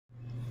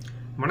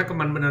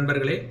வணக்கம் அன்பு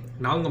நண்பர்களே,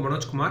 நான் உங்கள்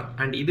மனோஜ்குமார்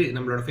அண்ட் இது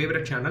நம்மளோட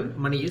favourite channel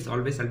money is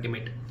always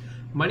ultimate.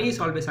 Money is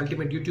always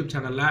ultimate YouTube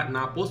சேனலில்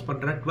நான் போஸ்ட்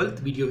பண்ணுற 12th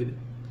வீடியோ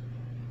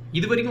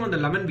இது வரைக்கும் அந்த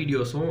 11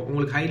 வீடியோஸும்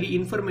உங்களுக்கு ஹைலி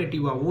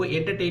இன்ஃபர்மேட்டிவாகவும்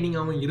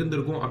என்டர்டெய்னிங்காகவும்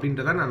இருந்திருக்கும்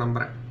அப்படின்றத நான்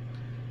நம்புகிறேன்.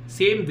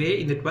 சேம் வே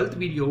இந்த 12th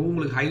வீடியோவும்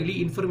உங்களுக்கு ஹைலி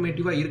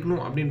இன்ஃபர்மேட்டிவாக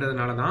இருக்கணும்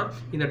அப்படின்றதுனால தான்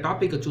இந்த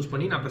டாப்பிக்கை சூஸ்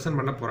பண்ணி நான்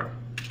ப்ரெசென்ட் பண்ண போகிறேன்.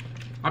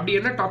 அப்படி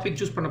என்ன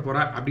டாபிக் சூஸ் பண்ண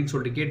போகிறேன் அப்படின்னு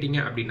சொல்லிட்டு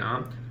கேட்டிங்க அப்படின்னா,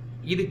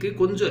 இதுக்கு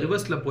கொஞ்சம்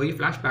ரிவர்ஸில் போய்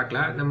ஃப்ளாஷ்பேக்கில்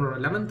நம்மளோட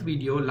 11th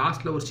வீடியோ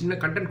லாஸ்ட்டில் ஒரு சின்ன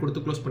கண்டென்ட்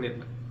கொடுத்து க்ளோஸ்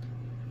பண்ணியிருந்தேன்.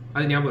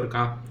 அது ஞாபகம்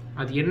இருக்கா?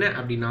 அது என்ன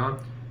அப்படின்னா,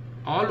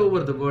 all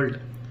over the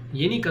world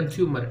any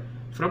consumer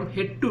from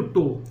head to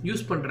to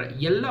use பண்ணுற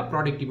எல்லா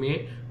ப்ராடக்ட்டுமே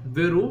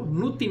வெறும்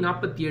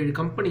 147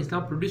 கம்பெனிஸ்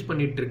தான் ப்ரொடியூஸ்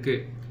பண்ணிகிட்டு இருக்கு.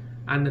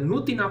 அந்த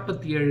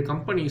 147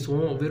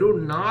 கம்பெனிஸும்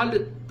வெறும்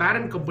 4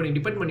 பேரண்ட் கம்பெனி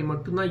டிபெண்ட் பண்ணி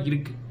மட்டும்தான்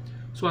இருக்குது.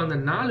 ஸோ அந்த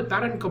 4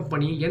 பேரண்ட்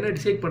கம்பெனி என்ன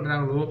டிசைட்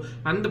பண்ணுறாங்களோ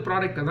அந்த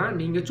ப்ராடக்டை தான்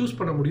நீங்கள் சூஸ்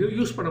பண்ண முடியும்,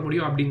 யூஸ் பண்ண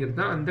முடியும் அப்படிங்கிறது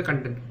தான் அந்த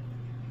கண்டென்ட்.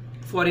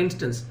 ஃபார்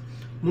இன்ஸ்டன்ஸ்,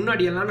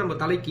 முன்னாடியெல்லாம் நம்ம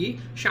தலைக்கு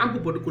ஷாம்பு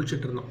போட்டு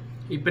குளிச்சுட்டு இருந்தோம்.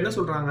 இப்போ என்ன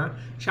சொல்கிறாங்க,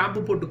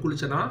 ஷாம்பு போட்டு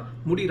குளிச்சனா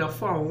முடி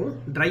ரஃப்பாகவும்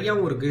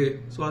ட்ரையாகவும் இருக்குது,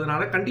 ஸோ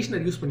அதனால்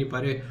கண்டிஷனர் யூஸ்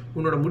பண்ணிப்பார்,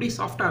 உன்னோட முடி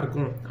சாஃப்டாக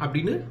இருக்கும்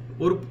அப்படின்னு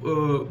ஒரு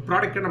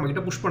ப்ராடக்டை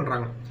நம்மக்கிட்ட புஷ்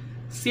பண்ணுறாங்க.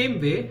 சேம்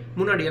வே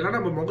முன்னாடியெல்லாம்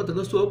நம்ம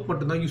முகத்துக்கு சோப்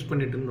மட்டும்தான் யூஸ்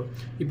பண்ணிட்டு இருந்தோம்.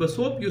 இப்போ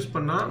சோப் யூஸ்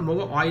பண்ணால்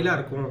முகம் ஆயிலாக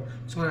இருக்கும்,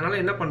 ஸோ அதனால்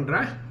என்ன பண்ணுற,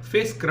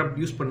 ஃபேஸ் ஸ்க்ரப்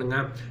யூஸ்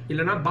பண்ணுங்கள்,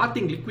 இல்லைனா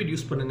பாத்திங் லிக்விட்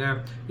யூஸ் பண்ணுங்கள்,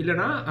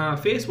 இல்லைனா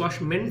ஃபேஸ்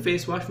வாஷ், மென்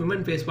face wash,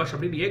 women face wash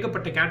அப்படின்னு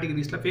ஏகப்பட்ட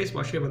கேட்டகரிஸில் ஃபேஸ்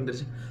வாஷே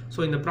வந்துருச்சு.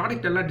 ஸோ இந்த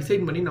ப்ராடக்ட் எல்லாம்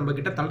டிசைன் பண்ணி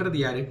நம்மக்கிட்ட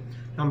தள்ளுறது யார்,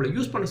 நம்மளை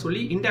யூஸ் பண்ண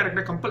சொல்லி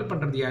இன்டெரக்டாக கம்பல்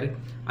பண்ணுறது யார்,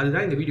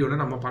 அதுதான் இந்த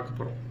வீடியோவில் நம்ம பார்க்க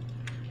போகிறோம்.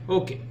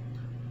 ஓகே,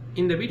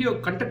 இந்த வீடியோ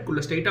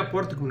கண்டென்ட்குள்ளே ஸ்ட்ரைட்டாக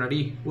போகிறதுக்கு முன்னாடி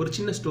ஒரு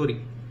சின்ன ஸ்டோரி.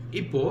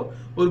 இப்போது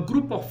ஒரு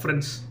குரூப் ஆஃப்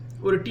ஃப்ரெண்ட்ஸ்,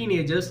 ஒரு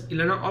டீனேஜர்ஸ்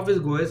இல்லைனா ஆஃபீஸ்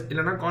கோயர்ஸ்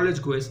இல்லைனா காலேஜ்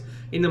கோயர்ஸ்,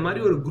 இந்த மாதிரி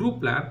ஒரு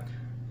குரூப்பில்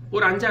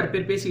ஒரு 5-6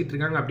 பேர் பேசிக்கிட்டு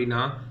இருக்காங்க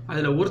அப்படின்னா,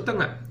 அதில்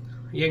ஒருத்தங்க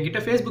என்கிட்ட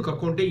ஃபேஸ்புக்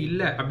அக்கௌண்ட்டே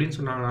இல்லை அப்படின்னு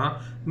சொன்னாங்கன்னா,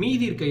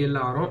 மீதி இருக்க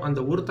எல்லாரும் அந்த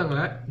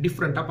ஒருத்தங்களை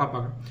டிஃப்ரெண்ட்டாக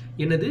பார்ப்பாங்க.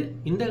 என்னது,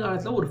 இந்த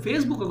காலத்தில் ஒரு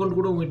ஃபேஸ்புக் அக்கௌண்ட்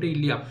கூட உங்ககிட்ட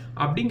இல்லையா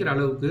அப்படிங்கிற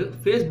அளவுக்கு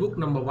ஃபேஸ்புக்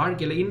நம்ம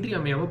வாழ்க்கையில்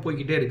இன்றியமையாமல்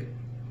போய்கிட்டே இருக்குது.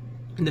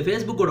 இந்த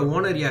ஃபேஸ்புக்கோட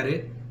ஓனர் யார்?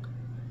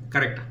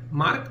 Correct,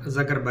 mark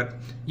Zuckerberg.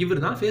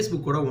 இவர் தான்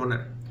ஃபேஸ்புக்கோட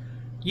ஓனர்.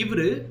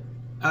 இவர்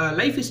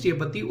லைஃப் ஹிஸ்ட்ரியை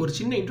பற்றி ஒரு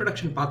சின்ன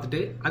இன்ட்ரொடக்ஷன் பார்த்துட்டு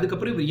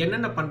அதுக்கப்புறம் இவர்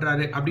என்னென்ன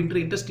பண்ணுறாரு அப்படின்ற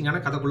இன்ட்ரெஸ்டிங்கான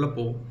கதைக்குள்ளே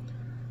போகும்.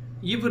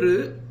 இவர்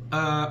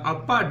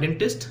அப்பா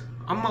டென்டிஸ்ட்,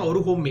 அம்மா ஒரு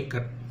ஹோம்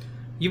மேக்கர்.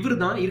 இவர்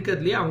தான்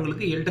இருக்கிறதுலே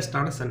அவங்களுக்கு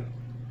எல்டஸ்டான சன்.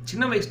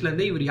 சின்ன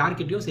வயசுலேருந்தே இவர்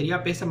யார்கிட்டையும்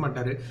சரியாக பேச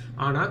மாட்டார்,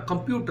 ஆனால்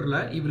கம்ப்யூட்டரில்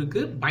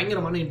இவருக்கு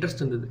பயங்கரமான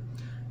இன்ட்ரெஸ்ட் இருந்தது.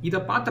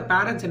 இதை பார்த்த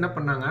பேரண்ட்ஸ் என்ன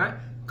பண்ணாங்க,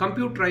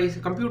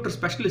 கம்ப்யூட்டர்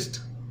ஸ்பெஷலிஸ்ட்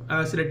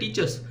சில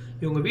டீச்சர்ஸ்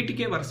இவங்க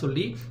வீட்டுக்கே வர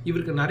சொல்லி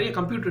இவருக்கு நிறைய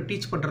கம்ப்யூட்டர்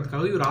டீச்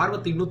பண்ணுறதுக்காக இவர்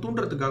ஆர்வத்தை இன்னும்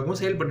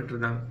தூண்டுறதுக்காகவும் செயல்பட்டு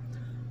இருந்தாங்க.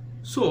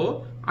 ஸோ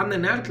அந்த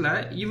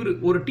நேரத்தில் இவர்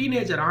ஒரு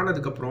டீனேஜர்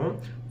ஆனதுக்கப்புறம்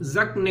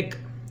ஜக்நெக்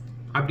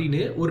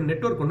அப்படின்னு ஒரு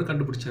நெட்வொர்க் ஒன்று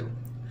கண்டுபிடிச்சாரு.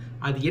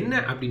 அது என்ன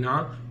அப்படின்னா,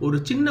 ஒரு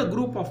சின்ன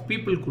குரூப் ஆஃப்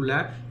பீப்புளுக்குள்ள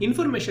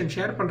இன்ஃபர்மேஷன்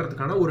ஷேர்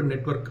பண்ணுறதுக்கான ஒரு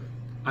நெட்வொர்க்.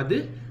 அது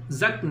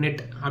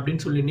ஜக்நெட்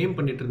அப்படின்னு சொல்லி நேம்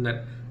பண்ணிட்டு இருந்தார்.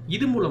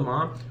 இது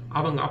மூலமாக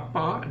அவங்க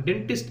அப்பா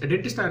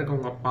டென்டிஸ்டாக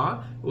இருக்கவங்க அப்பா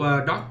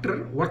டாக்டர்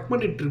ஒர்க்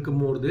பண்ணிட்டு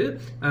இருக்கும்போது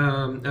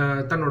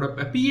தன்னோட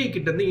பிஏ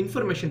கிட்டேருந்து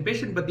இன்ஃபர்மேஷன்,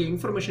 பேஷண்ட் பற்றிய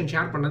இன்ஃபர்மேஷன்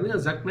ஷேர் பண்ணது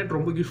ஜக்நெட்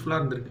ரொம்ப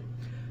யூஸ்ஃபுல்லாக இருந்திருக்கு.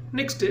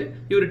 நெக்ஸ்ட்டு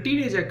இவர்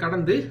டீனேஜை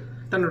கடந்து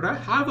தன்னோட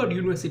ஹார்வர்ட்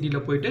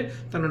யூனிவர்சிட்டியில் போயிட்டு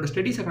தன்னோட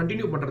ஸ்டடீஸை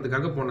கண்டினியூ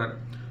பண்ணுறதுக்காக போனார்.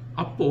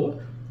 அப்போது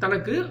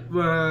தனக்கு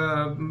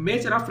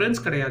மேஜராக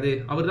ஃப்ரெண்ட்ஸ் கிடையாது,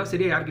 அவர் தான்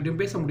சரியாக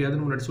யார்கிட்டையும் பேச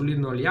முடியாதுன்னு முன்னாடி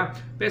சொல்லியிருந்தோம் இல்லையா,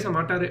 பேச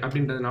மாட்டார்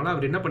அப்படின்றதுனால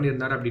அவர் என்ன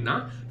பண்ணியிருந்தார் அப்படின்னா,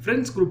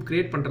 ஃப்ரெண்ட்ஸ் குரூப்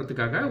கிரியேட்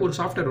பண்ணுறதுக்காக ஒரு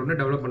சாஃப்ட்வேர்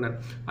ஒன்று டெவலப் பண்ணார்.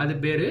 அது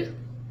பேர்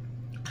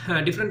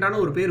டிஃப்ரெண்ட்டான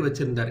ஒரு பேர்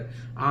வச்சுருந்தார்.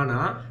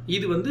 ஆனால்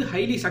இது வந்து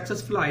ஹைலி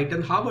சக்ஸஸ்ஃபுல்லாக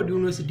ஆகிட்டு ஹார்வர்ட்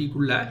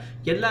யூனிவர்சிட்டிக்குள்ளே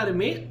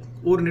எல்லாருமே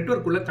ஒரு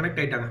நெட்வொர்க்குள்ளே கனெக்ட்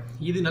ஆகிட்டாங்க.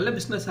 இது நல்ல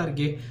பிஸ்னஸாக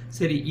இருக்கே,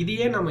 சரி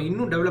இதையே நம்ம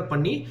இன்னும் டெவலப்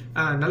பண்ணி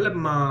நல்ல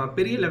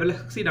பெரிய லெவலில்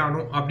சக்சீட்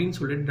ஆகணும் அப்படின்னு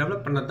சொல்லிட்டு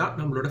டெவலப் பண்ணது தான்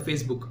நம்மளோட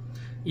ஃபேஸ்புக்.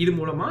 இது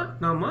மூலமாக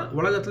நாம்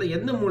உலகத்தில்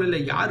எந்த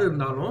மூலையில் யார்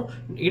இருந்தாலும்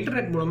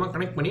இன்டர்நெட் மூலமாக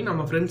கனெக்ட் பண்ணி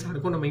நம்ம ஃப்ரெண்ட்ஸாக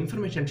இருக்கும், நம்ம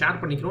இன்ஃபர்மேஷன்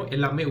ஷேர் பண்ணிக்கிறோம்,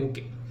 எல்லாமே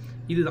ஓகே.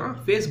 இதுதான்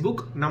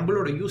ஃபேஸ்புக்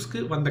நம்மளோட யூஸ்க்கு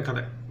வந்த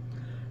கதை.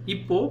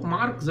 இப்போது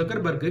மார்க்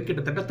ஜக்கர்பர்க்கு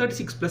கிட்டத்தட்ட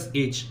 36+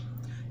 ஏஜ்.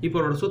 இப்போ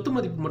அவரோட சொத்து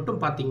மதிப்பு மட்டும்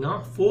பார்த்தீங்கன்னா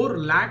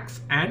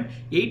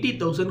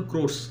 4,80,000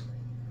 crores.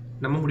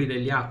 நம்ப முடியல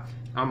இல்லையா?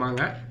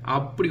 ஆமாங்க,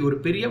 அப்படி ஒரு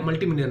பெரிய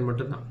மல்டிமில்லியன்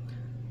மட்டும்தான்.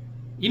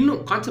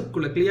 இன்னும்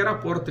கான்செப்ட்குள்ளே கிளியராக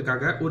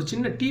போகிறதுக்காக ஒரு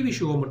சின்ன டிவி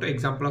ஷோவை மட்டும்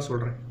எக்ஸாம்பிளாக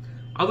சொல்கிறேன்.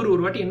 அவர்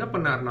ஒரு வாட்டி என்ன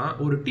பண்ணார்னா,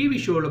 ஒரு டிவி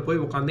ஷோவில்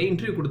போய் உட்காந்து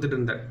இன்டர்வியூ கொடுத்துட்டு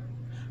இருந்தார்.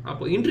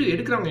 அப்போ இன்டர்வியூ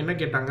எடுக்கிறவங்க என்ன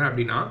கேட்டாங்க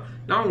அப்படின்னா,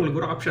 நான்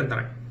உங்களுக்கு ஒரு ஆப்ஷன்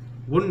தரேன்.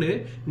 ஒன்று,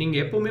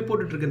 நீங்கள் எப்போவுமே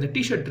போட்டுட்ருக்க இந்த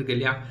டிஷர்ட் இருக்கு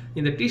இல்லையா,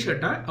 இந்த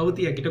டிஷர்ட்டை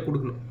அவுத்தி என்கிட்ட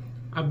கொடுக்கணும்.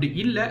 அப்படி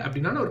இல்லை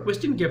அப்படின்னா நான் ஒரு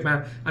கொஸ்டின்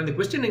கேட்பேன், அந்த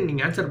கொஸ்டினுக்கு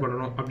நீங்கள் ஆன்சர்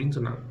பண்ணணும் அப்படின்னு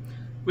சொன்னாங்க.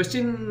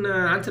 கொஸ்டின்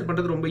ஆன்சர்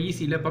பண்ணுறது ரொம்ப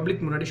ஈஸி இல்லை,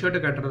 பப்ளிக் முன்னாடி ஷர்ட்டை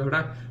காட்டுறதை விட,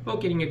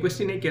 ஓகே நீங்கள்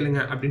கொஸ்டினே கேளுங்க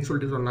அப்படின்னு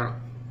சொல்லிட்டு சொன்னாங்க.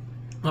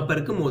 அப்போ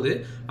இருக்கும்போது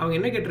அவங்க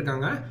என்ன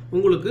கேட்டிருக்காங்க,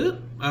 உங்களுக்கு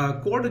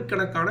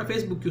கோடிக்கணக்கான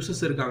ஃபேஸ்புக்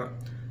யூசர்ஸ் இருக்காங்க,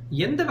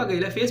 எந்த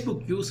வகையில்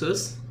ஃபேஸ்புக்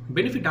யூசர்ஸ்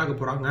பெனிஃபிட் ஆக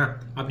போகிறாங்க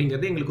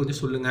அப்படிங்கிறத எங்களுக்கு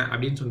கொஞ்சம் சொல்லுங்கள்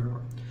அப்படின்னு சொன்னாங்க.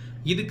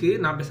 இதுக்கு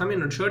நான் பேசாமல்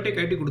என்னோடய ஷர்ட்டை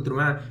கழட்டி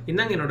கொடுத்துருவேன்,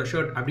 என்னங்க என்னோடய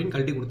ஷர்ட் அப்படின்னு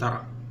கழட்டி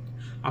கொடுத்தாராம்.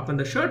 அப்போ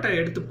அந்த ஷர்ட்டை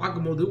எடுத்து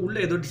பார்க்கும்போது உள்ளே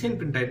ஏதோ டிசைன்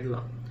பிரிண்ட் ஆகிட்டு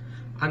தான்.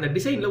 அந்த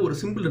டிசைனில் ஒரு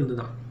சிம்பிள் இருந்து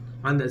தான்,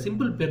 அந்த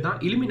சிம்பிள் பேர் தான்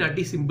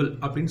இலுமினாட்டி சிம்பிள்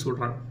அப்படின்னு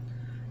சொல்கிறாங்க.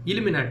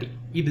 இலுமினாட்டி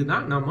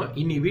இதுதான் நம்ம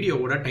இன்னி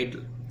வீடியோவோட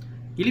டைட்டில்.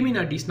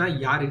 இலுமினாட்டிஸ்னா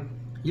யாரு,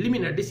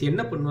 இலுமினாட்டிஸ்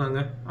என்ன பண்ணுவாங்க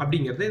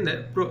அப்படிங்கிறத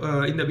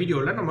இந்த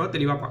வீடியோவில் நம்ம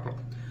தெளிவாக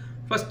பார்க்கலாம்.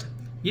 ஃபர்ஸ்ட்,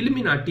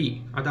 இலுமினாட்டி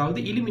அதாவது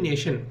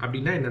இலுமினேஷன்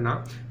அப்படின்னா என்னன்னா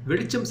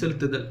வெளிச்சம்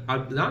செலுத்துதல்,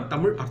 அதுதான்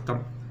தமிழ்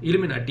அர்த்தம்.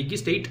 இலுமினாட்டிக்கு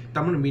ஸ்ட்ரெயிட்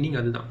தமிழ் மீனிங்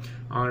அதுதான்.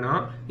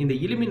 ஆனால் இந்த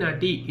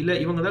இலுமினாட்டி இல்லை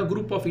இவங்க தான்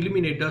குரூப் ஆஃப்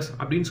இலுமினேட்டர்ஸ்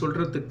அப்படின்னு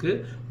சொல்கிறதுக்கு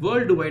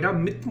வேர்ல்டு வைடாக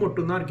மித்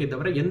மட்டும்தான் இருக்கே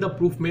தவிர எந்த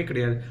ப்ரூஃப்மே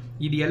கிடையாது.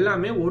 இது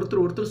எல்லாமே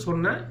ஒருத்தர்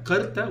சொன்ன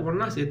கருத்தை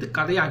ஒன்றா சேர்த்து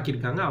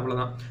கதையாக்கியிருக்காங்க,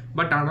 அவ்வளோதான்.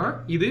 பட் ஆனால்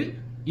இது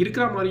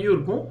இருக்கிற மாதிரியும்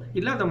இருக்கும்,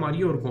 இல்லாத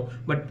மாதிரியும் இருக்கும்.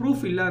 பட்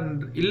ப்ரூஃப்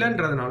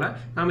இல்லைன்றதுனால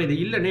நாம் இதை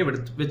இல்லைன்னே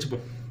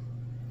வச்சுப்போம்.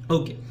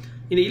 ஓகே,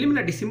 இந்த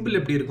இலுமினாட்டி சிம்பிள்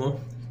எப்படி இருக்கும்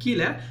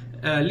கீழே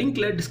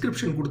லிங்க்ல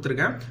டிஸ்கிரிப்ஷன்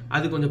கொடுத்துருக்கேன்,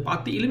 அது கொஞ்சம்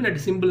பார்த்து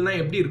இலுமினாட்டி சிம்பிள்னா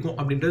எப்படி இருக்கும்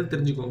அப்படின்றது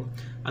தெரிஞ்சுக்கோங்க.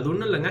 அது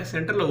ஒன்றும் இல்லைங்க,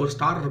 சென்டரில் ஒரு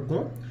ஸ்டார்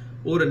இருக்கும்,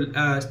 ஒரு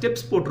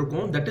ஸ்டெப்ஸ்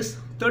போட்டிருக்கும், தட் இஸ்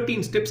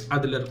 13 ஸ்டெப்ஸ்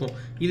அதில் இருக்கும்.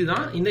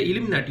 இதுதான் இந்த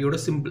இலுமினாட்டியோட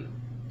சிம்பிள்.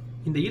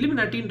 இந்த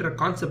இலுமினாட்டின்ற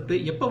கான்செப்ட்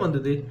எப்போ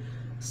வந்தது?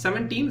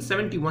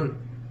 1771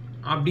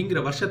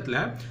 அப்படிங்கிற வருஷத்தில்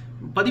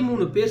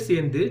 13 பேர்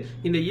சேர்ந்து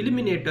இந்த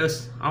இலுமினேட்டர்ஸ்,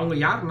 அவங்க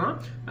யாருன்னா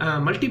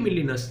மல்டி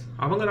மில்லியனர்ஸ்,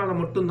 அவங்களால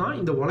மட்டும்தான்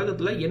இந்த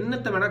உலகத்தில்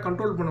என்னத்தை வேணால்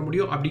கண்ட்ரோல் பண்ண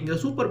முடியும் அப்படிங்கிற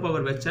சூப்பர்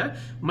பவர் வச்ச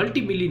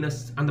மல்டி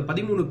மில்லியனர்ஸ், அந்த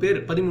 13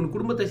 பேர் 13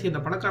 குடும்பத்தை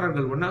சேர்ந்த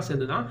பணக்காரர்கள் ஒன்றா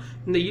சேர்ந்து தான்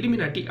இந்த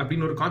இலுமினாட்டி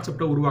அப்படின்னு ஒரு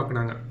கான்செப்டை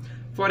உருவாக்குனாங்க.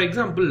 ஃபார்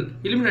எக்ஸாம்பிள்,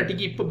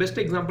 இலுமினாட்டிக்கு இப்போ பெஸ்ட்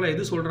எக்ஸாம்பிளாக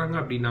எது சொல்கிறாங்க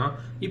அப்படின்னா,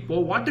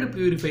 இப்போது வாட்டர்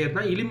பியூரிஃபையர்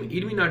தான்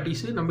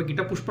இலுமினாட்டிஸ் நம்ம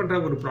கிட்ட புஷ் பண்ணுற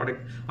ஒரு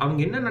ப்ராடக்ட். அவங்க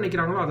என்ன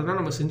நினைக்கிறாங்களோ அதை தான்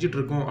நம்ம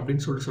செஞ்சுட்ருக்கோம்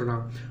அப்படின்னு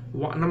சொல்கிறாங்க.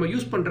 நம்ம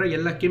யூஸ் பண்ணுற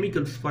எல்லா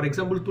கெமிக்கல்ஸ், ஃபார்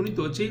எக்ஸாம்பிள் துணி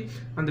துவச்சி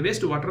அந்த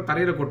வேஸ்ட் வாட்டரை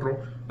தரையில் கொட்டுறோம்,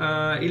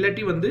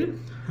 இல்லாட்டி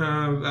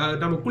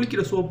நம்ம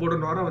குளிக்கிற சோப்போட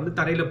நோரம்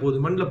தரையில் போகுது,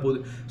 மண்ணில் போகுது.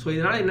 ஸோ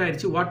இதனால் என்ன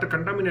ஆயிடுச்சு, வாட்டர்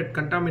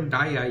கண்டாமினேட்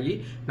ஆகி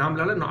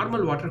நம்மளால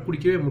நார்மல் வாட்டர்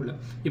குடிக்கவே முடியல.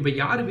 இப்போ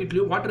யார்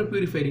வீட்லையும் வாட்டர்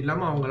பியூரிஃபையர்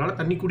இல்லாமல் அவங்களால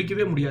தண்ணி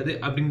குடிக்கவே முடியாது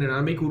அப்படின்ற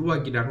நிலைமைக்கு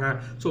உருவாக்கிட்டாங்க.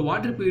 ஸோ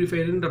வாட்டர்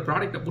பியூரிஃபையர்ன்ற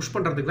ப்ராடக்ட்டை புஷ்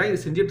பண்ணுறதுக்கு தான் இது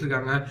செஞ்சுட்டு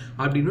இருக்காங்க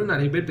அப்படின்னு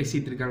நிறைய பேர்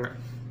பேசிகிட்டு இருக்காங்க.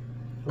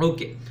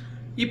 ஓகே,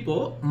 இப்போ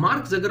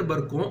மார்க்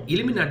ஜக்கர்பர்க்கும்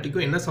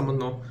இலுமினாட்டிக்கும் என்ன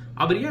சம்பந்தம்?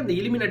 அவர் ஏன் அந்த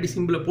இலுமினாட்டி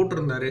சிம்பிளை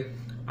போட்டிருந்தாரு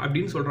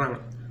அப்படின்னு சொல்கிறாங்க.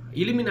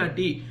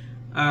 இலுமினாட்டி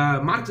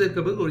மார்க்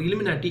ஜக்கர்பர்க் ஒரு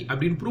இலுமினாட்டி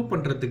அப்படின்னு ப்ரூவ்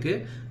பண்ணுறதுக்கு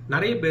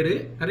நிறைய பேர்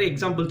நிறைய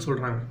எக்ஸாம்பிள்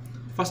சொல்கிறாங்க.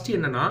 ஃபஸ்ட்டு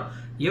என்னென்னா,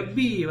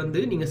 எஃபி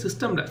நீங்கள்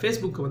சிஸ்டமில்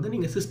ஃபேஸ்புக்கை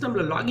நீங்கள்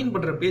சிஸ்டமில் லாகின்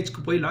பண்ணுற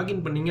பேஜ்க்கு போய்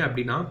லாகின் பண்ணீங்க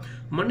அப்படின்னா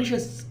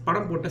மனுஷன்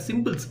படம் போட்ட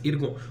சிம்பிள்ஸ்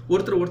இருக்கும்.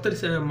 ஒருத்தர்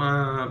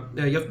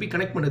எஃபி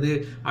கனெக்ட் பண்ணுது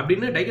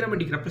அப்படின்னு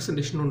டைக்ராமேட்டிக்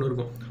ரெப்ரசன்டேஷன் ஒன்று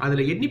இருக்கும்.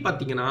 அதில் எண்ணி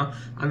பார்த்தீங்கன்னா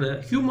அந்த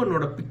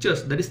ஹியூமனோட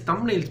பிக்சர்ஸ், தட் இஸ்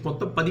தம்ப்நெயில்ஸ்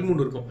மொத்தம்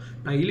 13 இருக்கும்.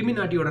 நான்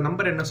இலுமினாட்டியோட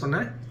நம்பர் என்ன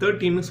சொன்னேன்?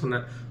 13ன்னு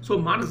சொன்னேன்.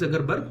 ஸோ மார்க்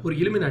ஜக்கர்பர்க் ஒரு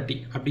இலுமினாட்டி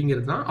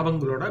அப்படிங்கிறது தான்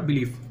அவங்களோட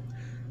பிலீஃப்.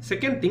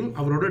 செகண்ட் திங்,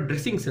 அவரோட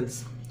ட்ரெஸ்ஸிங் சென்ஸ்.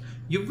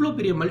 இவ்வளோ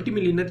பெரிய மல்டி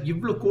மில்லியனர்,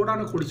 இவ்வளோ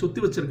கோடான கோடி சொத்து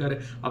வச்சிருக்காரு,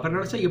 அவர்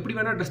நினச்சா எப்படி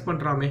வேணால் ட்ரெஸ்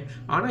பண்ணுறாமே.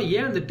 ஆனால்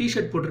ஏன் அந்த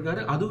டிஷர்ட்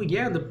போட்டிருக்காரு, அதுவும்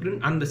ஏன்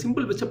அந்த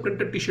சிம்பிள் வச்ச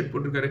பிரிண்டட் டிஷர்ட்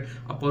போட்டிருக்காரு,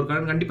 அப்போ ஒரு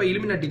கண்டிப்பாக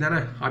இலுமினாட்டி தானே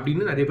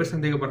அப்படின்னு நிறைய பேர்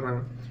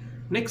சந்தேகப்படுறாங்க.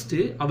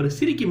 நெக்ஸ்ட்டு, அவர்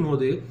சிரிக்கும்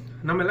போது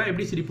நம்ம எல்லாம்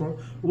எப்படி சிரிப்போம்?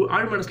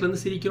 ஆழ்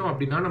மனசுலேருந்து சிரிக்கிறோம்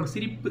அப்படின்னா நம்ம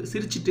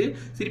சிரிச்சுட்டு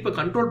சிரிப்பை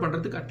கண்ட்ரோல்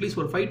பண்ணுறதுக்கு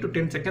அட்லீஸ்ட் ஒரு 5 to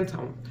 10 செகண்ட்ஸ்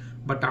ஆகும்.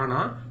 பட்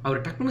ஆனால்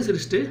அவர் டக்குன்னு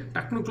சிரிச்சுட்டு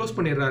டக்குன்னு க்ளோஸ்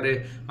பண்ணிடுறாரு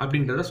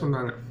அப்படின்றத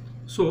சொன்னாங்க.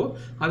 ஸோ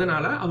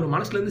அதனால் அவர்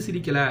மனசுலேருந்து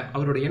சிரிக்கலை,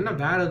 அவரோட எண்ணம்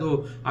வேற ஏதோ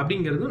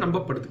அப்படிங்கிறதும்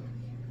நம்பப்படுது.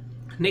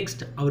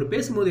 நெக்ஸ்ட், அவர்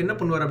பேசும்போது என்ன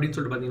பண்ணுவார் அப்படின்னு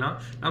சொல்லிட்டு பார்த்தீங்கன்னா,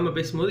 நம்ம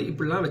பேசும்போது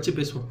இப்படிலாம் வச்சு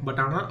பேசுவோம்.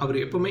 பட் ஆனால் அவர்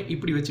எப்போவுமே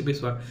இப்படி வச்சு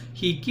பேசுவார்.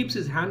 He keeps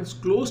his hands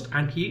closed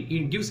and he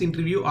gives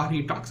interview or he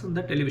tax on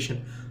the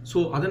television.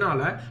 So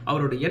அதனால்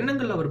அவரோட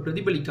எண்ணங்கள் அவர்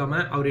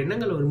பிரதிபலிக்காமல் அவர்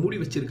எண்ணங்கள் அவர் மூடி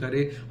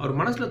வச்சிருக்காரு. அவர்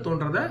மனசில்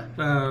தோன்றதை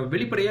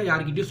வெளிப்படையாக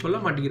யார்கிட்டையும் சொல்ல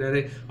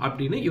மாட்டேங்கிறாரு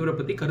அப்படின்னு இவரை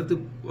பற்றி கருத்து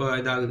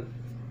இதாகுது.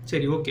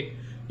 சரி, ஓகே,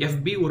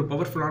 எஃபி ஒரு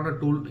பவர்ஃபுல்லான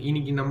டூல்.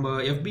 இன்னைக்கு நம்ம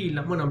எஃபி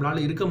இல்லாமல்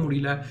நம்மளால் இருக்க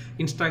முடியல.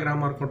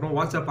 இன்ஸ்டாகிராமாக இருக்கட்டும்,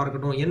 வாட்ஸ்அப்பாக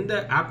இருக்கட்டும், எந்த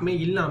ஆப்புமே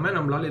இல்லாமல்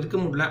நம்மளால் இருக்க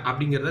முடியல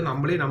அப்படிங்கிறத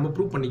நம்ம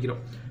ப்ரூவ்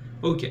பண்ணிக்கிறோம்.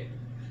 ஓகே,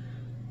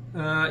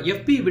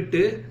 எஃபி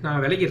விட்டு நான்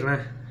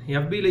விலகிடுறேன்,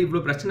 எஃபியில்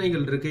இவ்வளோ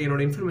பிரச்சனைகள் இருக்குது,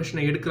 என்னோட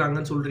இன்ஃபர்மேஷனை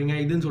எடுக்கிறாங்கன்னு சொல்கிறீங்க,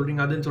 இதுன்னு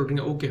சொல்கிறீங்க, அதுன்னு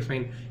சொல்கிறீங்க. ஓகே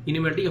ஃபைன்,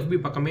 இனிமேட்டு எஃபி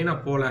பக்கமே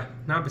நான் போகல,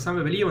 நான்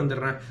பேசாமல் வெளியே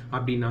வந்துடுறேன்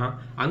அப்படின்னா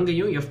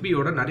அங்கேயும்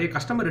எஃபியோட நிறைய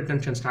கஸ்டமர்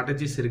ரிட்டன்ஷன்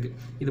ஸ்ட்ராட்டஜிஸ் இருக்குது.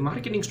 இது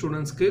மார்க்கெட்டிங்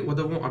ஸ்டூடெண்ட்ஸ்க்கு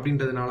உதவும்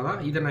அப்படின்றதுனால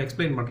தான் இதை நான்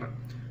எக்ஸ்பிளைன் பண்ணுறேன்.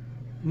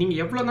 நீங்கள்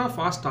எவ்வளோ தான்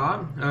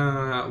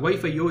ஃபாஸ்ட்டாக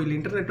ஒய்ஃபையோ இல்லை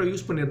இன்டர்நெட்டோ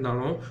யூஸ்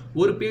பண்ணியிருந்தாலும்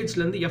ஒரு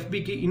பேஜ்லேருந்து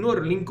எஃபிக்கு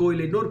இன்னொரு லிங்க்கோ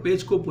இல்லை இன்னொரு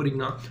பேஜ்க்கோ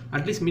போகிறீங்கன்னா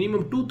at least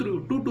minimum 2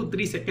 to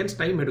 3 seconds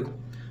time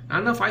எடுக்கும்.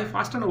 நான் தான்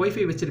ஃபாஸ்ட்டான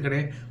ஒய்ஃபை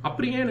வச்சுருக்கிறேன்,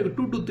 அப்படியே எனக்கு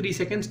 2 to 3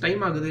 செகண்ட்ஸ்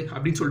டைம் ஆகுது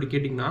அப்படின்னு சொல்லிட்டு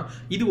கேட்டிங்கன்னா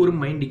இது ஒரு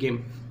மைண்ட்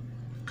கேம்.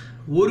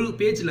 ஒரு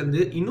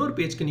பேஜ்லேருந்து இன்னொரு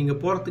பேஜ்க்கு நீங்கள்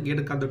போகிறதுக்கு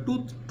எடுக்க அந்த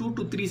 2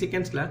 to 3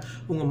 செகண்ட்ஸில்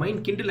உங்கள்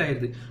மைண்ட் கிண்டில்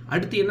ஆயிடுது.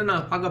 அடுத்து என்ன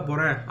நான் பார்க்க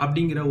போகிறேன்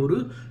அப்படிங்கிற ஒரு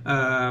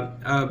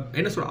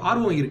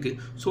ஆர்வம் இருக்குது.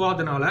 ஸோ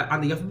அதனால்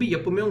அந்த எஃபி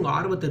எப்பவுமே உங்கள்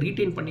ஆர்வத்தை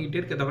ரீட்டைன்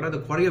பண்ணிக்கிட்டே இருக்க தவிர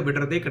அதை குறைய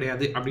விடுறதே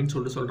கிடையாது அப்படின்னு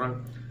சொல்கிறாங்க.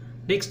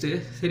 நெக்ஸ்ட்டு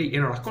சரி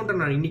என்னோட அக்கௌண்ட்டை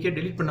நான் இன்றைக்கே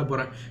டெலிட் பண்ண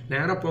போகிறேன்,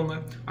 நேராக போங்க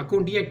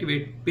அக்கௌண்ட்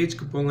டீஆக்டிவேட்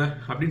பேஜ்க்கு போங்க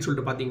அப்படின்னு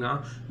சொல்லிட்டு பார்த்தீங்கன்னா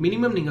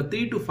மினிமம் நீங்கள்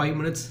 3 to 5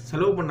 minutes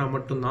செலவு பண்ணால்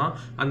மட்டும்தான்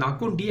அந்த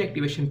அக்கௌண்ட்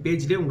டீஆக்டிவேஷன்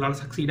பேஜ்லேயே உங்களால்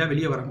சக்சீடாக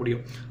வெளியே வர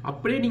முடியும்.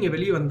 அப்படியே நீங்கள்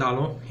வெளியே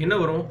வந்தாலும் என்ன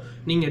வரும்,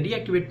 நீங்கள்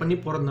டீஆக்டிவேட் பண்ணி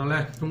போகிறதுனால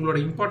உங்களோட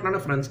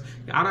இம்பார்ட்டண்டான ஃப்ரெண்ட்ஸ்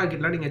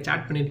யாராகிட்டலாம் நீங்கள்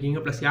சேட்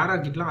பண்ணியிருக்கீங்க ப்ளஸ்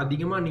யாராகிட்டலாம்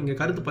அதிகமாக நீங்கள்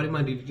கருத்து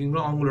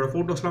பரிமாறியிருக்கீங்களோ அவங்களோட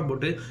ஃபோட்டோஸ்லாம்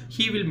போட்டு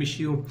he will miss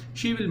you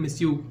she will miss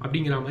you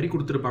அப்படிங்கிற மாதிரி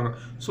கொடுத்துருப்பாங்க.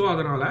 ஸோ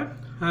அதனால்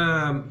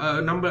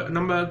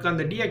நமக்கு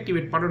அந்த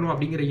டீஆக்டிவேட் பண்ணணும்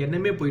அப்படிங்கிற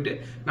எண்ணமே போயிட்டு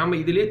நம்ம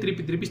இதிலே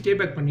திருப்பி ஸ்டே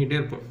பேக் பண்ணிகிட்டே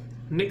இருப்போம்.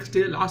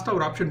 நெக்ஸ்ட்டு லாஸ்ட்டாக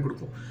ஒரு ஆப்ஷன்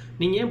கொடுக்கும்,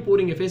 நீங்கள் ஏன்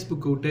போகிறீங்க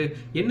ஃபேஸ்புக்கை விட்டு,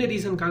 என்ன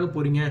ரீசனுக்காக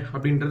போகிறீங்க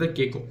அப்படின்றத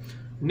கேட்கும்.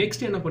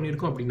 நெக்ஸ்ட் என்ன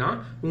பண்ணியிருக்கோம் அப்படின்னா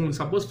உங்களுக்கு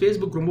சப்போஸ்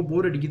ஃபேஸ்புக் ரொம்ப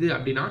போர் அடிக்குது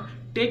அப்படின்னா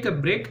take a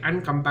break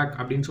and come back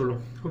அப்படின்னு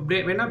சொல்லும்.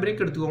 வேணா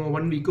பிரேக் எடுத்துக்கோங்க,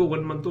 1 week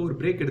 1 month ஒரு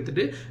பிரேக்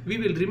எடுத்துட்டு we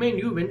will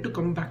remind you when to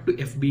come back to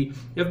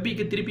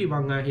எஃபிக்கு திருப்பி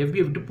வாங்க,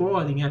 எஃபியை விட்டு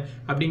போகாதீங்க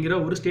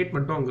அப்படிங்கிற ஒரு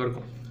ஸ்டேட்மெண்ட்டும் அங்கே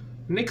இருக்கும்.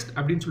 நெக்ஸ்ட்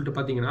அப்படின்னு சொல்லிட்டு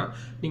பார்த்தீங்கன்னா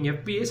நீங்கள்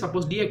எஃபிஏ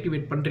சப்போஸ்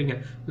டீஆக்டிவேட் பண்ணுறீங்க,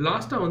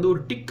 லாஸ்ட்டாக வந்து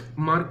ஒரு டிக்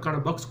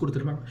மார்க்கான பாக்ஸ்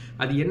கொடுத்துருப்பாங்க.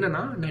 அது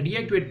என்னன்னா நான்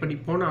டீஆக்டிவேட் பண்ணி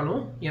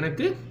போனாலும்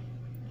எனக்கு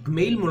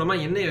மெயில்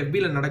மூலமாக என்ன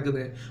எஃபியில்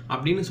நடக்குது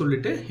அப்படின்னு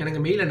சொல்லிட்டு எனக்கு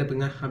மெயில்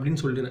அனுப்புங்க அப்படின்னு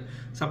சொல்லிடுறேன்.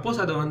 சப்போஸ்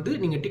அதை வந்து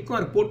நீங்கள் டிக்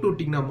மார்க் போட்டு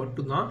விட்டிங்கன்னா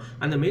மட்டும்தான்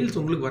அந்த மெயில்ஸ்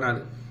உங்களுக்கு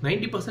வராது.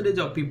 90%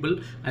 ஆஃப் பீப்புள்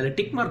அதில்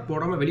டிக் மார்க்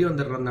போடாமல் வெளியே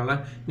வந்துடுறதுனால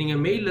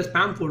நீங்கள் மெயிலில்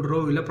ஸ்பேம் ஃபோல்டரோ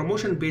இல்லை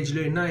ப்ரமோஷன்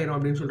பேஜ்லையோ என்ன ஆயிரும்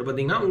அப்படின்னு சொல்லிட்டு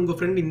பார்த்தீங்கன்னா உங்கள்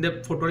ஃப்ரெண்ட் இந்த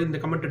ஃபோட்டோவில்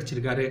இந்த கமெண்ட்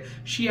அடிச்சிருக்காரு,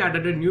 she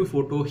added a new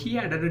photo, he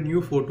added a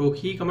new photo,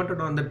 he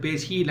commented on that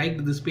page, he like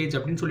this page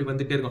அப்படின்னு சொல்லி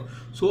வந்துட்டே இருக்கும்.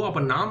 ஸோ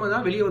அப்போ நாம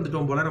தான் வெளியே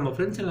வந்துட்டோம் போல, நம்ம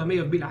ஃப்ரெண்ட்ஸ் எல்லாமே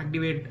எஃபியில்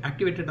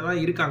ஆக்டிவேட்டடாக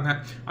தான் இருக்காங்க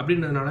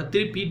அப்படின்றதுனால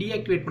திருப்பி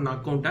டீஆக்டிவேட் பண்ண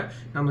அக்கௌண்ட்டை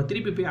நம்ம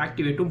திருப்பி போய்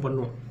ஆக்டிவேட்டும்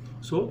பண்ணுவோம்.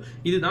 ஸோ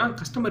இதுதான்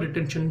customer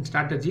retention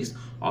strategies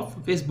of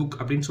Facebook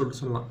அப்படின்னு சொல்லிட்டு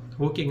சொல்லலாம்.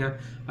 ஓகேங்க,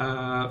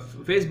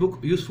 ஃபேஸ்புக்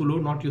யூஸ்ஃபுல்லோ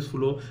நாட்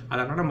யூஸ்ஃபுல்லோ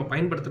அதெல்லாம் நம்ம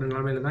பயன்படுத்துகிற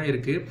நிலைமையில தான்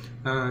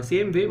இருக்குது.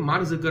 சேம் வே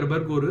மார்க்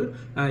ஜக்கர்பர்க் ஒரு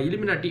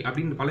இலுமினாட்டி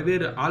அப்படின்னு பல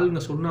பேர்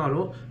ஆளுங்க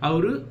சொன்னாலும்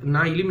அவர்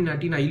நான்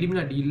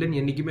இலுமினாட்டி இல்லைன்னு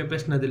என்றைக்குமே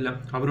பேசினதில்லை.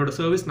 அவரோட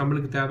சர்வீஸ்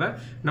நம்மளுக்கு தேவை,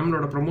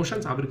 நம்மளோட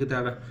ப்ரொமோஷன்ஸ் அவருக்கு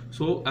தேவை.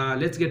 So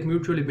let's get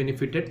mutually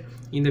benefited.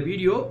 இந்த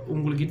வீடியோ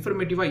உங்களுக்கு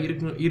இன்ஃபர்மேட்டிவாக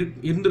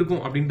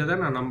இருந்திருக்கும் அப்படின்றத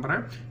நான்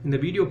நம்புகிறேன். இந்த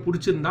வீடியோ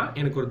பிடிச்சிருந்தா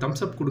எனக்கு ஒரு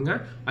தம்ஸ் அப் கொடுங்க,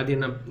 அது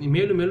என்ன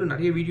மேலும்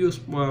நிறைய வீடியோஸ்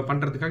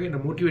பண்ணுறதுக்காக என்னை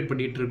மோட்டிவேட்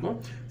பண்ணிகிட்டு இருக்கோம்.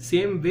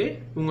 சேம் வே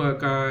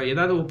உங்கள்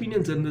ஏதாவது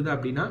ஒப்பீனியன்ஸ் இருந்தது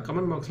அப்படின்னா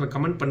கமெண்ட் பாக்ஸில்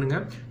கமெண்ட்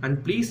பண்ணுங்கள். அண்ட்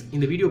ப்ளீஸ்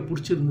இந்த வீடியோ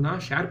பிடிச்சிருந்துன்னா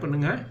ஷேர்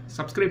பண்ணுங்கள்.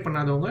 சப்ஸ்கிரைப்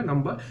பண்ணாதவங்க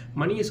நம்ம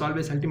money is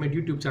always ultimate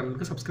YouTube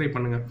சேனலுக்கு சப்ஸ்கிரைப்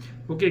பண்ணுங்கள்.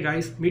 Okay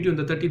guys, meet you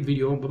in the 30th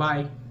video.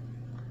 Bye.